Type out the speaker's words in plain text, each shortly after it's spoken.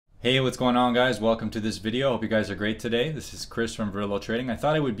Hey, what's going on, guys? Welcome to this video. Hope you guys are great today. This is Chris from Verlo Trading. I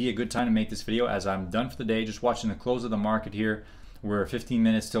thought it would be a good time to make this video as I'm done for the day, just watching the close of the market here. We're 15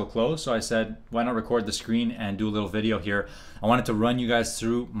 minutes till close, so I said, why not record the screen and do a little video here. I wanted to run you guys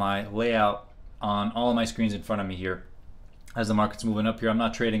through my layout on all of my screens in front of me here. As the market's moving up here, I'm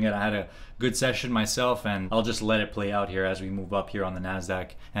not trading it. I had a good session myself, and I'll just let it play out here as we move up here on the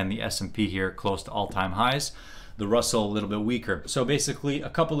NASDAQ and the S&P here close to all-time highs. The Russell a little bit weaker. So basically, a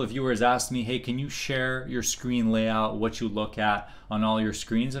couple of viewers asked me, hey, can you share your screen layout, what you look at on all your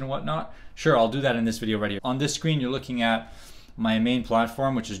screens and whatnot? Sure, I'll do that in this video right here. On this screen, you're looking at my main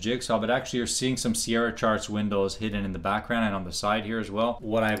platform, which is Jigsaw, but actually you're seeing some Sierrachart windows hidden in the background and on the side here as well.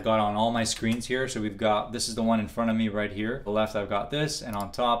 What I've got on all my screens here, so we've got, this is the one in front of me right here. On the left, I've got this, and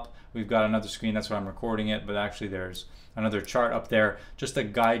on top, we've got another screen. That's where I'm recording it, but actually there's another chart up there, just a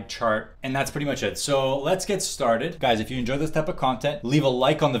guide chart, and that's pretty much it. So let's get started. Guys, if you enjoy this type of content, leave a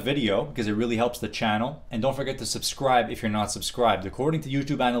like on the video because it really helps the channel, and don't forget to subscribe if you're not subscribed. According to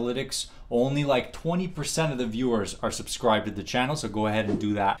YouTube analytics, only like 20% of the viewers are subscribed to the channel, so go ahead and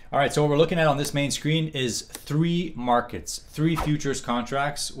do that. All right, so what we're looking at on this main screen is three markets, three futures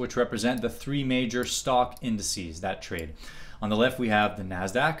contracts, which represent the three major stock indices that trade. On the left, we have the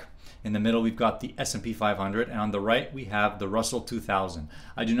NASDAQ. In the middle, we've got the S&P 500, and on the right, we have the Russell 2000.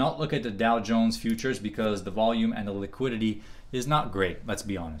 I do not look at the Dow Jones futures because the volume and the liquidity is not great, let's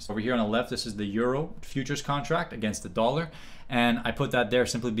be honest. Over here on the left, this is the Euro futures contract against the dollar, and I put that there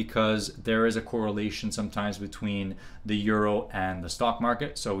simply because there is a correlation sometimes between the Euro and the stock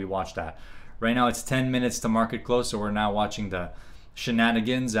market, so we watch that. Right now, it's 10 minutes to market close, so we're now watching the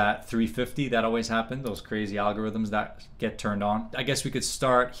shenanigans at 350. That always happens, those crazy algorithms that get turned on. I guess we could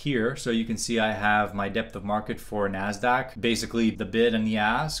start here. So you can see I have my depth of market for NASDAQ, basically the bid and the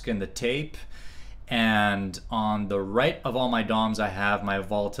ask and the tape. And on the right of all my DOMs, I have my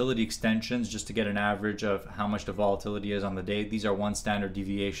volatility extensions just to get an average of how much the volatility is on the day. These are one standard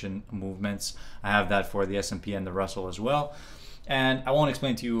deviation movements. I have that for the S&P and the Russell as well. And I won't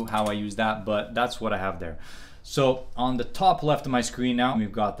explain to you how I use that, but that's what I have there. So on the top left of my screen now,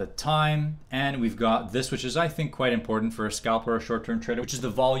 we've got the time, and we've got this, which is I think quite important for a scalper or a short-term trader, which is the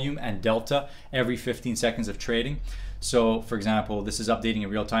volume and delta every 15 seconds of trading. So for example, this is updating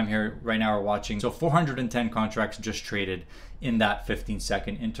in real time here. Right now we're watching, so 410 contracts just traded in that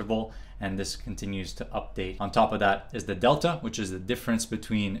 15-second interval, and this continues to update. On top of that is the delta, which is the difference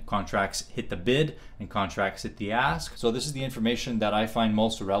between contracts hit the bid and contracts hit the ask. So this is the information that I find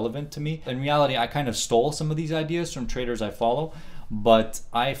most relevant to me. In reality, I kind of stole some of these ideas from traders I follow, but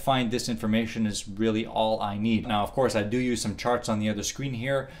I find this information is really all I need. Now, of course, I do use some charts on the other screen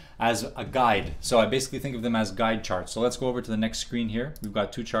here as a guide. So I basically think of them as guide charts. So let's go over to the next screen here. We've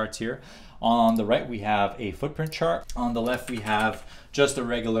got two charts here. On the right, we have a footprint chart. On the left, we have just a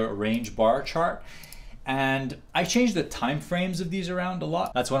regular range bar chart. And I change the time frames of these around a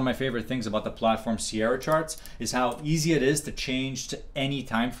lot. That's one of my favorite things about the platform Sierrachart is how easy it is to change to any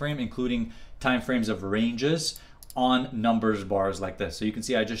time frame, including time frames of ranges on numbers bars like this. So you can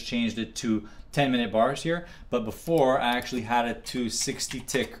see I just changed it to 10-minute bars here, but before I actually had it to 60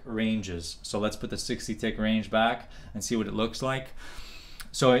 tick ranges. So let's put the 60 tick range back and see what it looks like.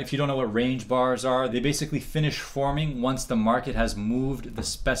 So if you don't know what range bars are, they basically finish forming once the market has moved the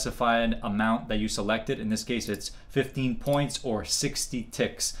specified amount that you selected. In this case, it's 15 points or 60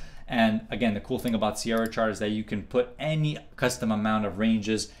 ticks. And again, the cool thing about Sierrachart is that you can put any custom amount of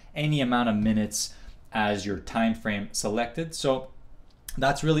ranges, any amount of minutes as your time frame selected. So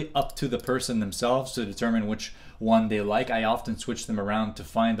that's really up to the person themselves to determine which one they like. I often switch them around to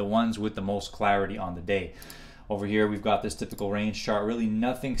find the ones with the most clarity on the day. Over here, we've got this typical range chart. Really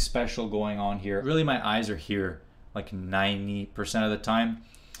nothing special going on here. Really, my eyes are here like 90% of the time.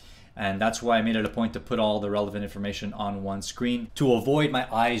 And that's why I made it a point to put all the relevant information on one screen to avoid my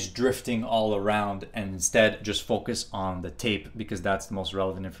eyes drifting all around and instead just focus on the tape because that's the most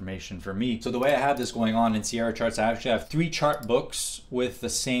relevant information for me. So the way I have this going on in Sierrachart, I actually have three chart books with the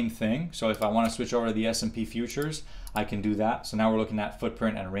same thing. So if I want to switch over to the S&P futures, I can do that. So now we're looking at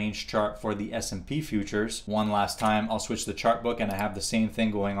footprint and range chart for the S&P futures. One last time, I'll switch the chart book and I have the same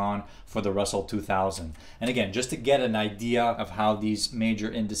thing going on for the Russell 2000. And again, just to get an idea of how these major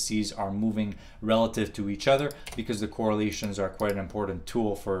indices are moving relative to each other, because the correlations are quite an important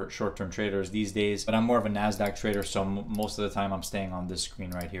tool for short-term traders these days. But I'm more of a NASDAQ trader, so most of the time I'm staying on this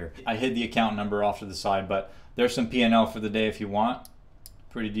screen right here. I hid the account number off to the side, but there's some P&L for the day if you want.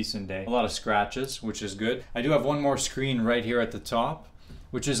 Pretty decent day. A lot of scratches, which is good. I do have one more screen right here at the top,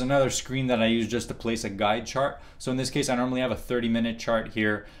 which is another screen that I use just to place a guide chart. So in this case, I normally have a 30-minute chart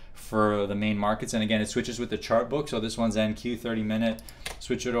here for the main markets. And again, it switches with the chart book. So this one's NQ 30 minute,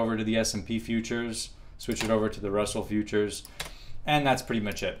 switch it over to the S&P futures, switch it over to the Russell futures. And that's pretty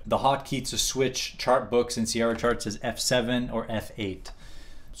much it. The hotkey to switch chart books in Sierrachart is F7 or F8.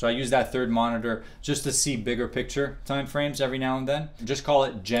 So I use that third monitor just to see bigger picture time frames every now and then. Just call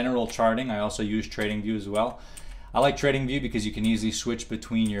it general charting. I also use Tradingview as well. I like Tradingview because you can easily switch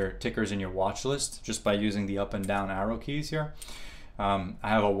between your tickers and your watch list just by using the up and down arrow keys here. I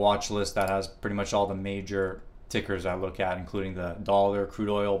have a watch list that has pretty much all the major tickers I look at, including the dollar, crude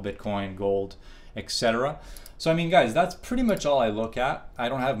oil, Bitcoin, gold, etc. So I mean, guys, that's pretty much all I look at. I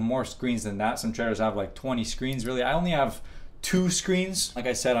don't have more screens than that. Some traders have like 20 screens. Really, I only have 2 screens. Like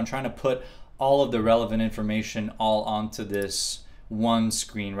I said, I'm trying to put all of the relevant information all onto this one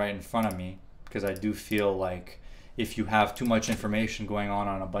screen right in front of me, because I do feel like if you have too much information going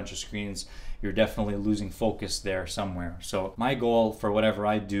on a bunch of screens, you're definitely losing focus there somewhere. So my goal for whatever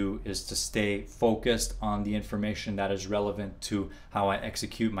I do is to stay focused on the information that is relevant to how I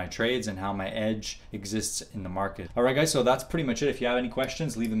execute my trades and how my edge exists in the market. All right, guys, so that's pretty much it. If you have any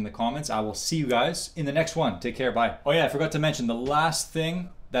questions, leave them in the comments. I will see you guys in the next one. Take care, bye. Oh yeah, I forgot to mention the last thing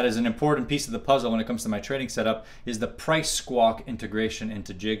that is an important piece of the puzzle when it comes to my trading setup is the Pricesquawk integration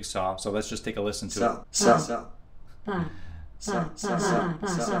into Jigsaw. So let's just take a listen to it. So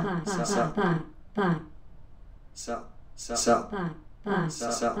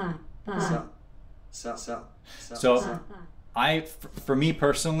for me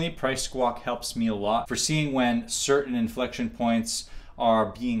personally, Pricesquawk helps me a lot for seeing when certain inflection points are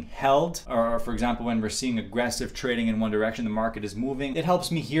being held, or for example, when we're seeing aggressive trading in one direction, the market is moving. It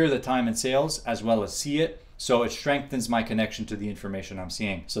helps me hear the time and sales as well as see it. So it strengthens my connection to the information I'm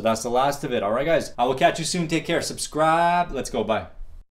seeing. So that's the last of it. All right, guys, I will catch you soon. Take care. Subscribe. Let's go. Bye.